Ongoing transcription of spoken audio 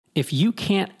if you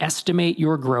can't estimate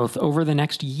your growth over the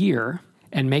next year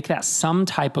and make that some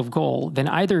type of goal, then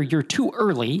either you're too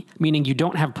early, meaning you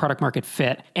don't have product market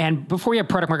fit. And before you have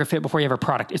product market fit, before you have a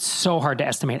product, it's so hard to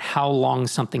estimate how long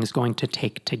something's going to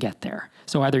take to get there.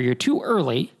 So either you're too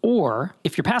early, or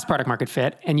if you're past product market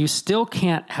fit and you still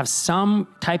can't have some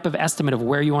type of estimate of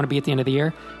where you want to be at the end of the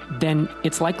year, then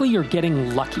it's likely you're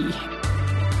getting lucky.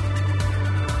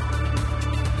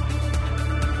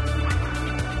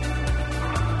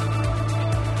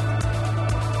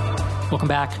 Welcome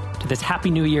back to this Happy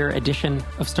New Year edition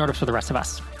of Startups for the Rest of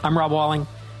Us. I'm Rob Walling,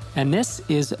 and this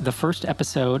is the first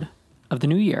episode of the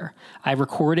new year. I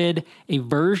recorded a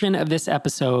version of this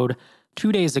episode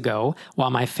 2 days ago while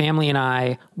my family and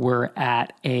I were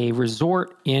at a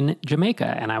resort in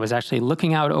Jamaica, and I was actually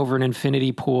looking out over an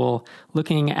infinity pool,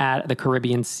 looking at the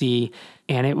Caribbean Sea,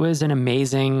 and it was an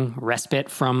amazing respite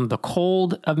from the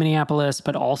cold of Minneapolis,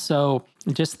 but also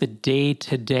just the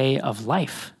day-to-day of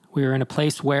life. We were in a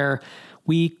place where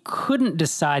we couldn't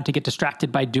decide to get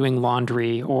distracted by doing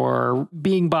laundry or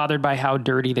being bothered by how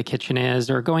dirty the kitchen is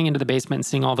or going into the basement and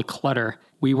seeing all the clutter.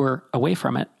 We were away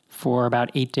from it for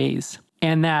about 8 days.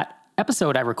 And that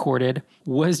episode I recorded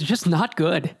was just not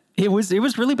good. It was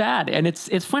really bad. And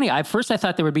it's funny. At first I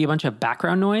thought there would be a bunch of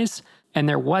background noise, and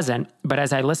there wasn't. But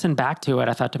as I listened back to it,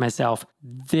 I thought to myself,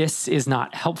 this is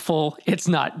not helpful. It's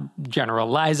not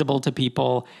generalizable to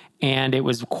people. And it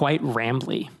was quite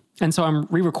rambly. And so I'm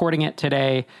re-recording it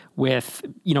today with,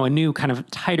 a new kind of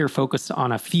tighter focus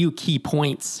on a few key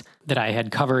points that I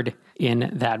had covered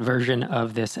in that version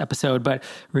of this episode. But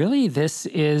really, this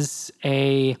is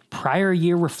a prior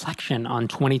year reflection on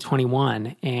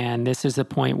 2021. And this is the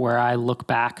point where I look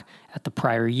back at the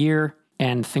prior year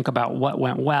and think about what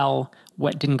went well,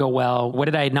 what didn't go well, what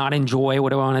did I not enjoy, what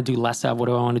do I want to do less of, what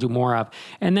do I want to do more of.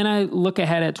 And then I look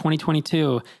ahead at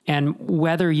 2022, and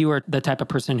whether you are the type of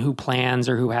person who plans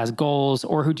or who has goals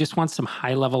or who just wants some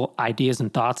high-level ideas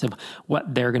and thoughts of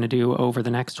what they're going to do over the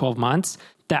next 12 months,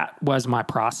 that was my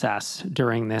process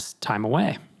during this time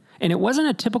away. And it wasn't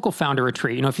a typical founder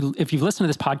retreat. If you've listened to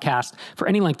this podcast for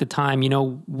any length of time,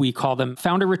 we call them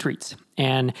founder retreats.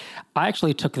 And I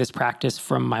actually took this practice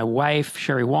from my wife,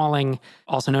 Sherry Walling,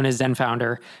 also known as Zen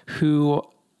Founder, who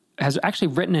has actually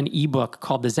written an ebook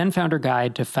called The Zen Founder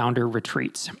Guide to Founder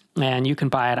Retreats. And you can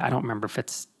buy it. I don't remember if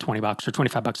it's $20 or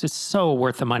 $25. It's so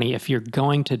worth the money if you're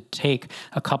going to take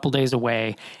a couple days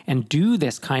away and do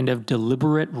this kind of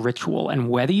deliberate ritual. And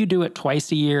whether you do it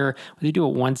twice a year, whether you do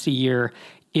it once a year,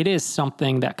 it is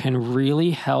something that can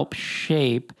really help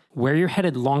shape where you're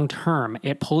headed long term.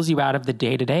 It pulls you out of the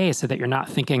day-to-day so that you're not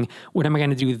thinking, what am I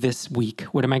going to do this week?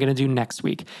 What am I going to do next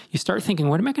week? You start thinking,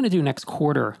 what am I going to do next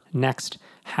quarter, next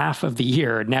half of the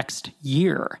year, next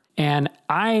year? And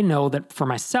I know that for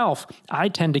myself, I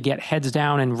tend to get heads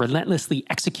down and relentlessly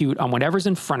execute on whatever's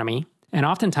in front of me. And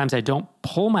oftentimes I don't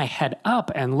pull my head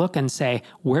up and look and say,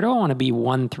 where do I want to be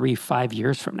 1, 3, 5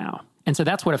 years from now? And so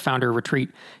that's what a founder retreat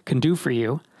can do for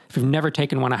you. If you've never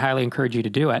taken one, I highly encourage you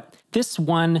to do it. This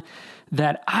one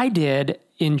that I did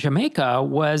in Jamaica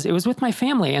was with my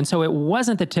family. And so it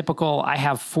wasn't the typical, I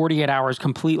have 48 hours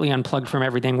completely unplugged from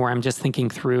everything where I'm just thinking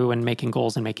through and making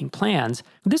goals and making plans.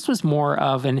 This was more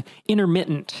of an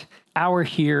intermittent hour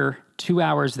here, 2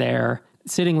 hours there,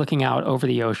 sitting looking out over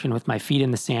the ocean with my feet in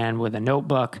the sand with a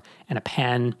notebook and a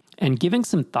pen and giving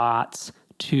some thoughts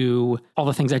to all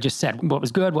the things I just said. What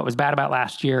was good, what was bad about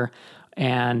last year,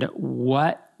 and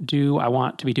what do I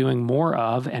want to be doing more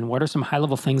of, and what are some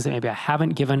high-level things that maybe I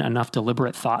haven't given enough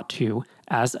deliberate thought to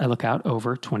as I look out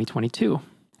over 2022.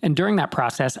 And during that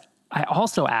process, I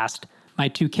also asked my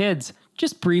 2 kids,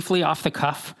 just briefly off the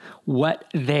cuff, what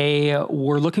they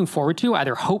were looking forward to,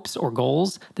 either hopes or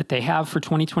goals that they have for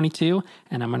 2022.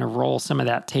 And I'm going to roll some of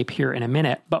that tape here in a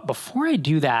minute. But before I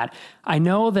do that, I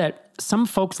know that some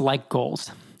folks like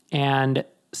goals and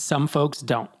some folks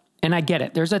don't. And I get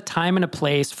it. There's a time and a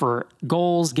place for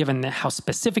goals, given how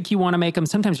specific you want to make them.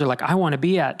 Sometimes you're like, I want to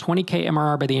be at 20K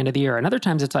MRR by the end of the year. And other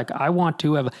times it's like, I want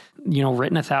to have,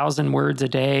 written 1,000 words a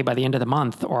day by the end of the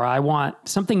month. Or I want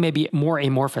something maybe more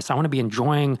amorphous. I want to be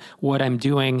enjoying what I'm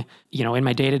doing, in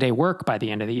my day-to-day work by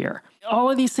the end of the year. All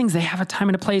of these things, they have a time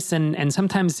and a place. And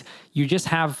sometimes you just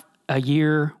have a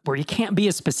year where you can't be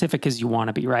as specific as you want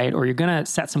to be, right? Or you're going to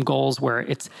set some goals where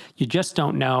you just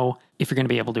don't know if you're going to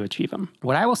be able to achieve them.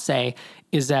 What I will say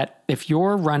is that if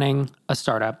you're running a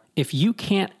startup, if you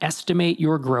can't estimate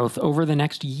your growth over the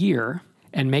next year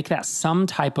and make that some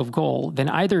type of goal, then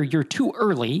either you're too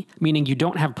early, meaning you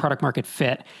don't have product market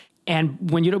fit. And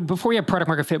before you have product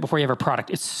market fit, before you have a product,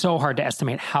 it's so hard to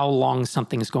estimate how long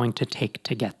something's going to take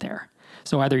to get there.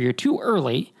 So either you're too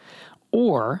early,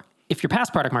 or if you're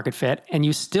past product market fit and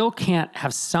you still can't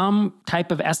have some type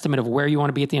of estimate of where you want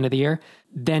to be at the end of the year,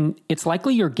 then it's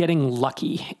likely you're getting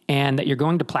lucky and that you're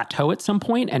going to plateau at some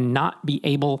point and not be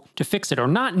able to fix it or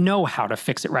not know how to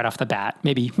fix it right off the bat.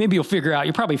 Maybe you'll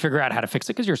probably figure out how to fix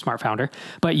it because you're a smart founder,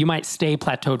 but you might stay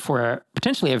plateaued for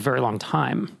potentially a very long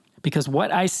time. Because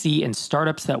what I see in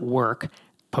startups that work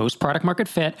post product market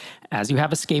fit, as you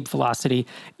have escape velocity,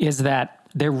 is that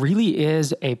there really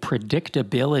is a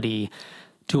predictability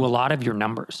to a lot of your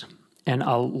numbers and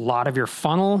a lot of your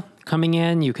funnel coming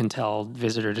in. You can tell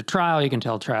visitor to trial, you can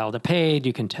tell trial to paid,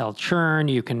 you can tell churn,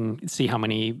 you can see how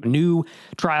many new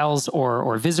trials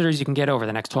or visitors you can get over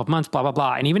the next 12 months, blah, blah,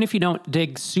 blah. And even if you don't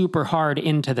dig super hard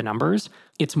into the numbers,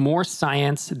 it's more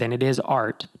science than it is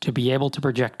art to be able to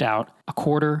project out a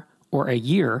quarter or a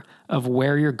year of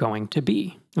where you're going to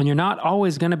be. And you're not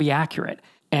always going to be accurate.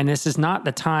 And this is not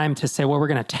the time to say, well, we're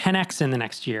going to 10x in the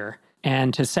next year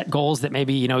and to set goals that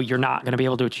maybe, you're not going to be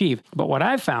able to achieve. But what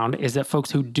I've found is that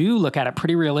folks who do look at it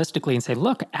pretty realistically and say,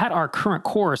 look, at our current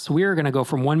course, we're going to go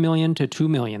from 1 million to 2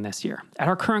 million this year. At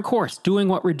our current course, doing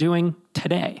what we're doing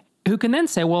today. Who can then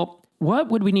say, well, what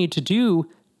would we need to do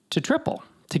to triple,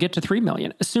 to get to 3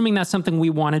 million, assuming that's something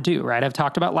we want to do, right? I've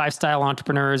talked about lifestyle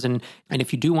entrepreneurs, and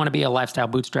if you do want to be a lifestyle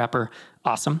bootstrapper,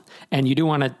 awesome. And you do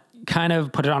want to kind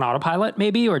of put it on autopilot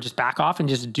maybe, or just back off and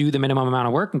just do the minimum amount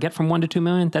of work and get from 1 to 2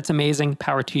 million, that's amazing.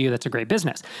 Power to you. That's a great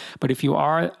business. But if you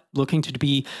are looking to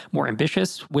be more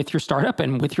ambitious with your startup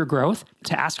and with your growth,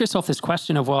 to ask yourself this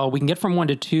question of, well, we can get from 1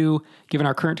 to 2, given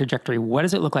our current trajectory, what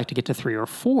does it look like to get to 3 or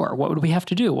 4? What would we have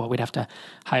to do? Well, we'd have to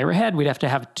hire ahead. We'd have to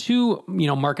have 2,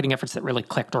 marketing efforts that really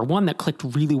clicked, or 1 that clicked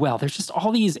really well. There's just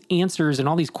all these answers and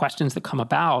all these questions that come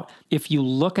about if you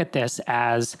look at this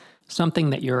as something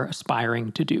that you're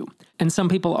aspiring to do. And some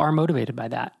people are motivated by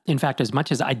that. In fact, as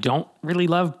much as I don't really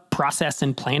love process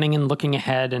and planning and looking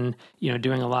ahead and,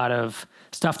 doing a lot of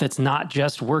stuff that's not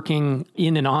just working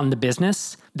in and on the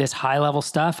business, this high level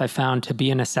stuff I found to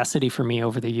be a necessity for me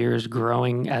over the years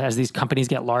growing as these companies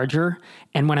get larger.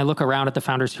 And when I look around at the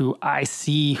founders who I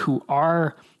see who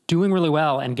are doing really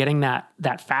well and getting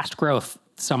that fast growth,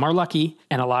 some are lucky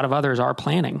and a lot of others are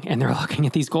planning, and they're looking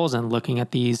at these goals and looking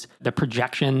at the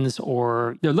projections,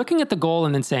 or they're looking at the goal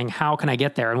and then saying, how can I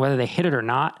get there? And whether they hit it or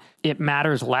not, it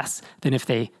matters less than if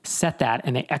they set that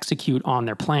and they execute on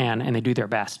their plan and they do their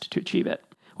best to achieve it.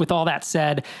 With all that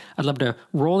said, I'd love to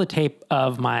roll the tape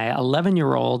of my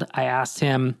 11-year-old. I asked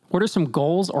him, what are some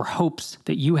goals or hopes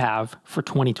that you have for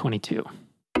 2022?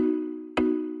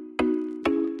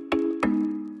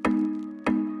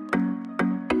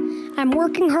 I'm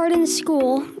working hard in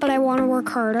school, but I want to work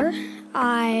harder.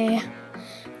 I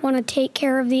want to take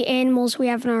care of the animals we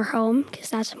have in our home, because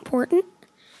that's important.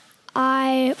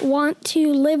 I want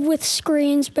to live with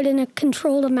screens, but in a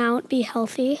controlled amount, be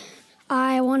healthy.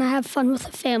 I want to have fun with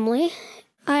the family.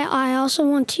 I also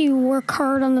want to work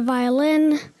hard on the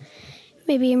violin,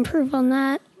 maybe improve on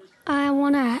that. I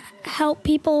want to help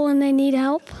people when they need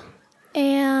help.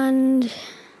 And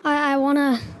I want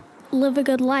to live a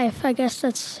good life. I guess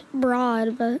that's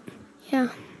broad, but yeah.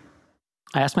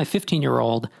 I asked my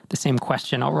 15-year-old the same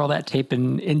question. I'll roll that tape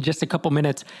in just a couple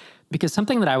minutes, because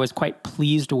something that I was quite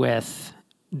pleased with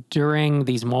during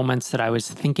these moments that I was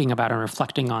thinking about and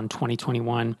reflecting on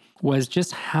 2021 was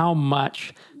just how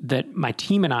much that my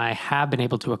team and I have been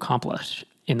able to accomplish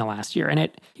in the last year. And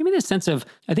it gave me this sense of,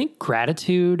 I think,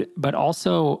 gratitude, but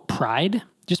also pride,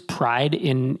 just pride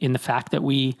in the fact that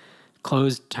we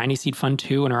closed Tiny Seed Fund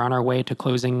 2 and are on our way to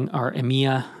closing our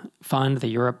EMEA fund, the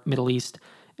Europe, Middle East,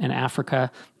 and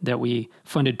Africa, that we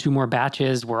funded 2 more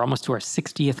batches. We're almost to our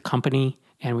 60th company,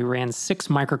 and we ran 6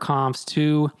 microconfs,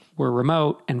 2 were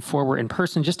remote and 4 were in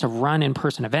person, just to run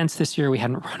in-person events this year. We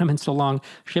hadn't run them in so long,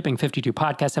 shipping 52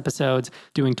 podcast episodes,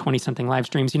 doing 20-something live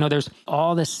streams. There's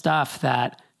all this stuff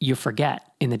that you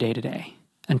forget in the day-to-day.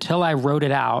 Until I wrote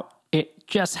it out, it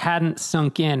just hadn't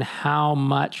sunk in how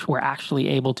much we're actually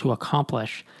able to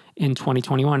accomplish in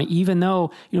 2021, even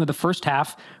though, the first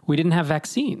half, we didn't have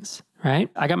vaccines, right?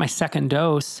 I got my second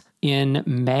dose in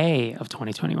May of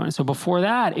 2021. So before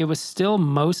that, it was still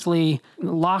mostly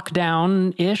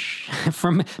lockdown-ish,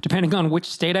 from depending on which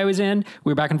state I was in.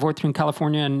 We were back and forth between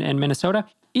California and Minnesota.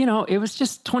 It was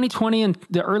just 2020 and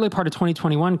the early part of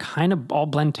 2021 kind of all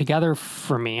blend together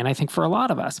for me. And I think for a lot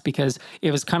of us, because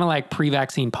it was kind of like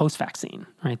pre-vaccine, post-vaccine,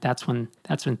 right? That's when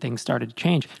things started to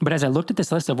change. But as I looked at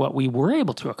this list of what we were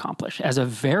able to accomplish as a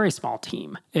very small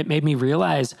team, it made me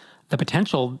realize the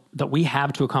potential that we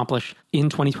have to accomplish in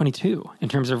 2022 in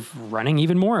terms of running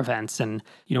even more events and,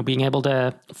 being able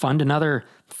to fund another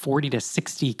 40 to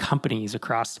 60 companies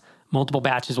across multiple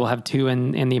batches. We'll have 2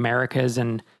 in the Americas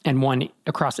and 1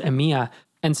 across EMEA.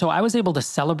 And so I was able to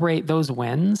celebrate those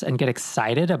wins and get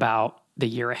excited about the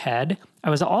year ahead. I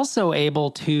was also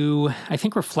able to, I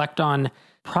think, reflect on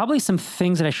probably some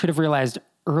things that I should have realized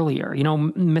earlier,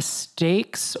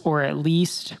 mistakes or at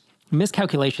least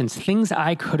miscalculations, things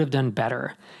I could have done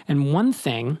better. And one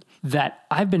thing that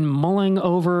I've been mulling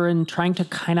over and trying to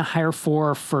kind of hire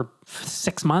for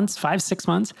 6 months, 5-6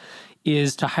 months,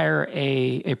 is to hire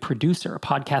a producer, a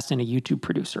podcast and a YouTube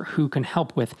producer who can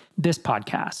help with this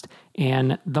podcast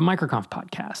and the MicroConf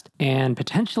podcast and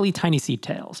potentially Tiny Seed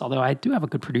Tales, although I do have a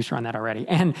good producer on that already,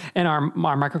 and our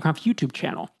MicroConf YouTube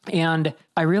channel. And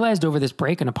I realized over this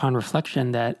break and upon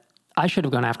reflection that I should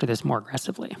have gone after this more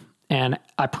aggressively. And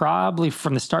I probably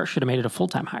from the start should have made it a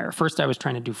full-time hire. First, I was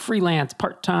trying to do freelance,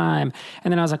 part-time.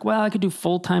 And then I was like, well, I could do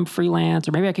full-time freelance,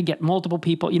 or maybe I could get multiple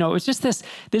people. It was just this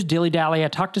dilly-dally. I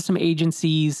talked to some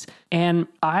agencies, and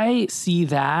I see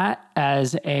that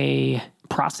as a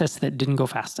process that didn't go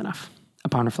fast enough.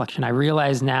 Upon reflection, I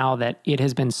realize now that it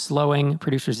has been slowing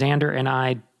producer Xander and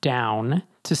I down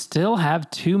to still have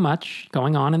too much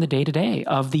going on in the day-to-day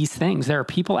of these things. There are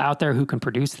people out there who can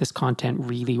produce this content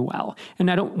really well. And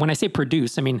when I say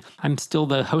produce, I mean, I'm still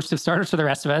the host of Startups for the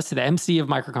Rest of Us, the MC of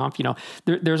MicroConf,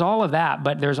 there's all of that,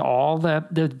 but there's all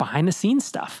the behind-the-scenes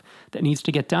stuff that needs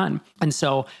to get done. And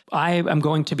so I am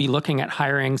going to be looking at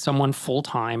hiring someone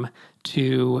full-time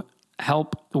to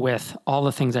help with all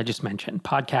the things I just mentioned,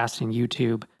 podcast and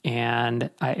YouTube,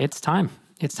 and it's time.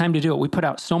 It's time to do it. We put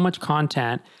out so much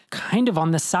content kind of on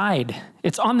the side.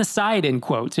 It's on the side in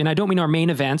quotes. And I don't mean our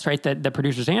main events, right? That the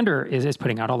producer Xander is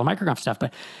putting out all the MicroConf stuff,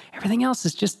 but everything else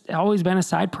has just always been a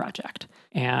side project.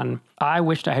 And I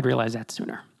wished I had realized that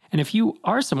sooner. And if you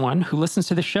are someone who listens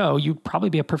to the show, you'd probably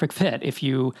be a perfect fit. If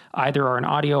you either are an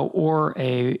audio or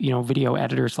a video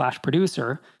editor /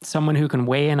 producer, someone who can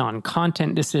weigh in on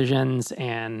content decisions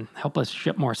and help us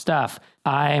ship more stuff,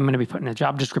 I am going to be putting a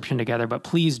job description together, but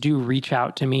please do reach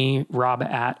out to me,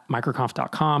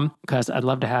 rob@microconf.com, because I'd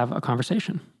love to have a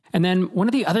conversation. And then one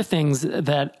of the other things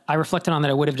that I reflected on that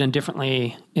I would have done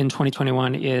differently in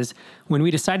 2021 is when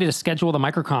we decided to schedule the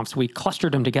MicroConfs, we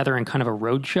clustered them together in kind of a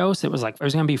road show. So it was like,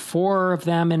 there's going to be 4 of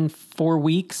them in 4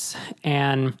 weeks.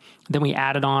 And then we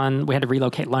added on, we had to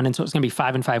relocate London. So it was going to be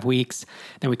 5 in 5 weeks.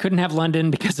 Then we couldn't have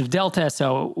London because of Delta.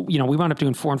 So, we wound up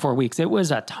doing 4 in 4 weeks. It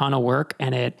was a ton of work,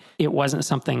 and it wasn't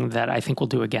something that I think we'll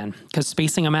do again, because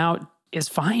spacing them out is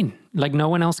fine. Like, no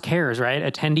one else cares, right?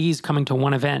 Attendees coming to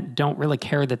one event don't really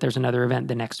care that there's another event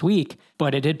the next week,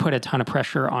 but it did put a ton of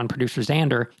pressure on producer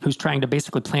Xander, who's trying to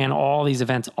basically plan all these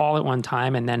events all at one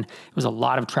time. And then it was a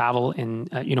lot of travel in,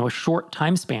 a short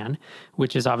time span,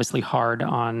 which is obviously hard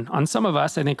on some of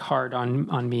us. I think hard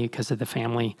on me because of the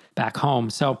family back home.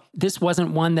 So this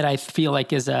wasn't one that I feel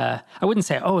like I wouldn't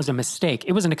say, is a mistake.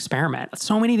 It was an experiment.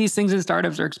 So many of these things in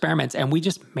startups are experiments, and we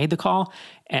just made the call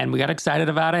and we got excited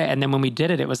about it. And then when we did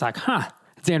it, it was like,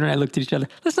 Xander and I looked at each other,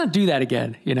 let's not do that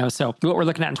again. So what we're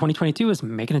looking at in 2022 is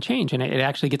making a change. And it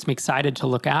actually gets me excited to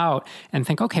look out and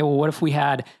think, okay, well, what if we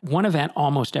had one event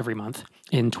almost every month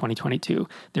in 2022?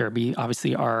 There would be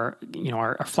obviously our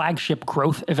flagship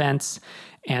growth events.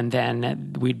 And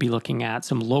then we'd be looking at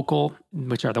some local,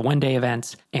 which are the one-day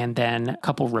events, and then a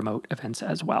couple remote events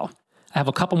as well. I have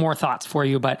a couple more thoughts for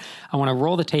you, but I want to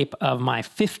roll the tape of my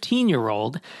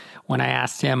 15-year-old when I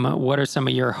asked him, what are some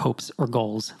of your hopes or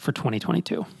goals for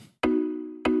 2022?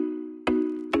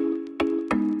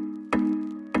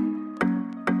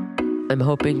 I'm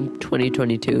hoping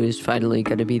 2022 is finally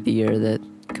going to be the year that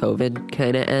COVID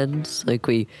kind of ends. Like,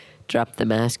 we dropped the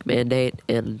mask mandate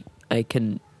and I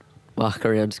can walk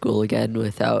around school again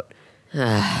without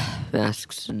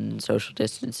masks and social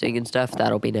distancing and stuff.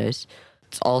 That'll be nice.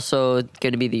 It's also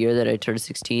going to be the year that I turn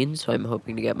 16, so I'm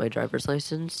hoping to get my driver's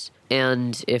license.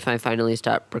 And if I finally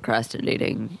stop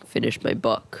procrastinating, finish my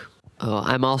book.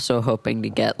 I'm also hoping to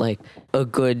get a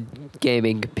good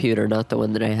gaming computer, not the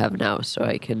one that I have now, so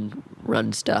I can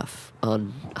run stuff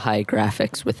on high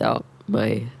graphics without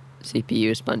my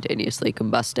CPU spontaneously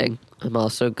combusting. I'm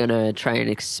also going to try and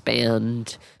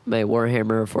expand my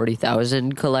Warhammer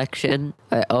 40,000 collection.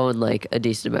 I own a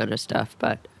decent amount of stuff,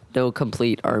 but no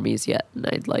complete armies yet, and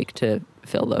I'd like to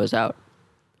fill those out.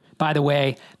 By the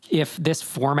way, if this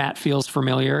format feels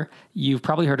familiar, you've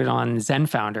probably heard it on Zen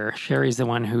Founder. Sherry's the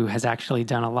one who has actually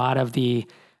done a lot of the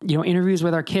interviews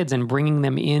with our kids and bringing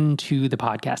them into the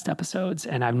podcast episodes.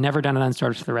 And I've never done it on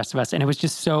Startups for the Rest of Us. And it was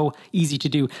just so easy to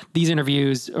do. These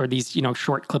interviews or these,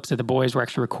 short clips of the boys were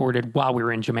actually recorded while we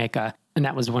were in Jamaica. And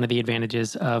that was one of the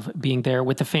advantages of being there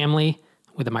with the family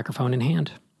with a microphone in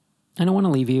hand. And I want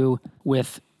to leave you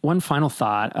with one final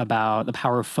thought about the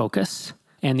power of focus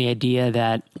and the idea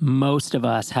that most of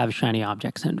us have shiny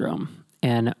object syndrome.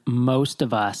 And most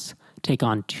of us take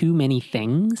on too many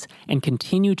things and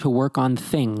continue to work on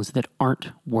things that aren't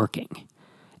working.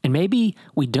 And maybe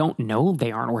we don't know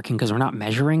they aren't working because we're not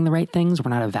measuring the right things, we're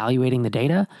not evaluating the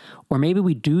data, or maybe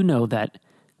we do know that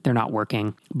they're not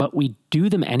working, but we do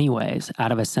them anyways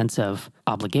out of a sense of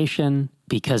obligation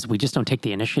because we just don't take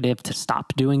the initiative to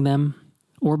stop doing them,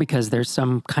 or because there's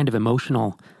some kind of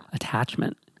emotional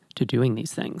attachment to doing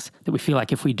these things that we feel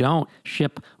like if we don't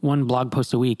ship one blog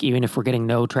post a week, even if we're getting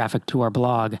no traffic to our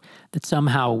blog, that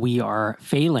somehow we are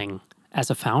failing as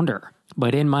a founder.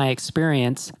 But in my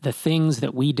experience, the things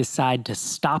that we decide to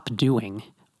stop doing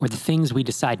or the things we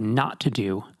decide not to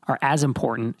do are as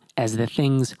important as the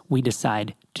things we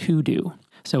decide to do.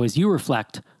 So as you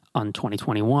reflect on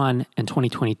 2021 and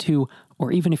 2022,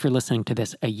 or even if you're listening to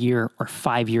this a year or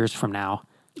 5 years from now,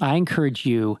 I encourage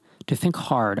you to think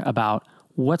hard about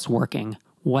what's working,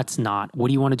 what's not, what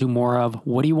do you want to do more of,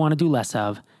 what do you want to do less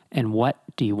of, and what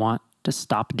do you want to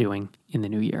stop doing in the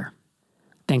new year.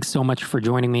 Thanks so much for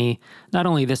joining me, not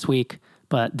only this week,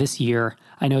 but this year.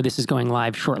 I know this is going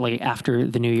live shortly after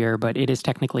the new year, but it is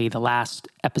technically the last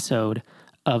episode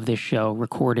of this show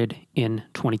recorded in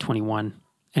 2021.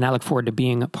 And I look forward to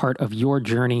being a part of your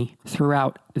journey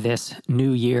throughout this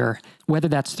new year, whether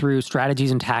that's through strategies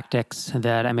and tactics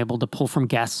that I'm able to pull from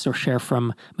guests or share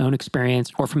from my own experience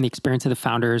or from the experience of the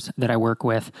founders that I work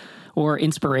with, or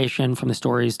inspiration from the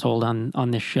stories told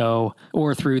on this show,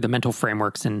 or through the mental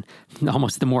frameworks and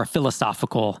almost the more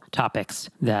philosophical topics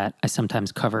that I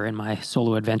sometimes cover in my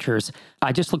solo adventures.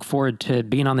 I just look forward to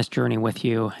being on this journey with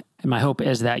you. And my hope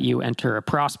is that you enter a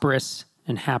prosperous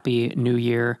and happy new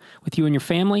year with you and your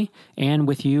family and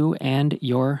with you and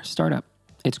your startup.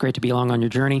 It's great to be along on your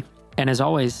journey. And as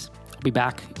always, I'll be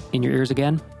back in your ears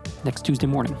again next Tuesday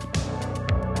morning.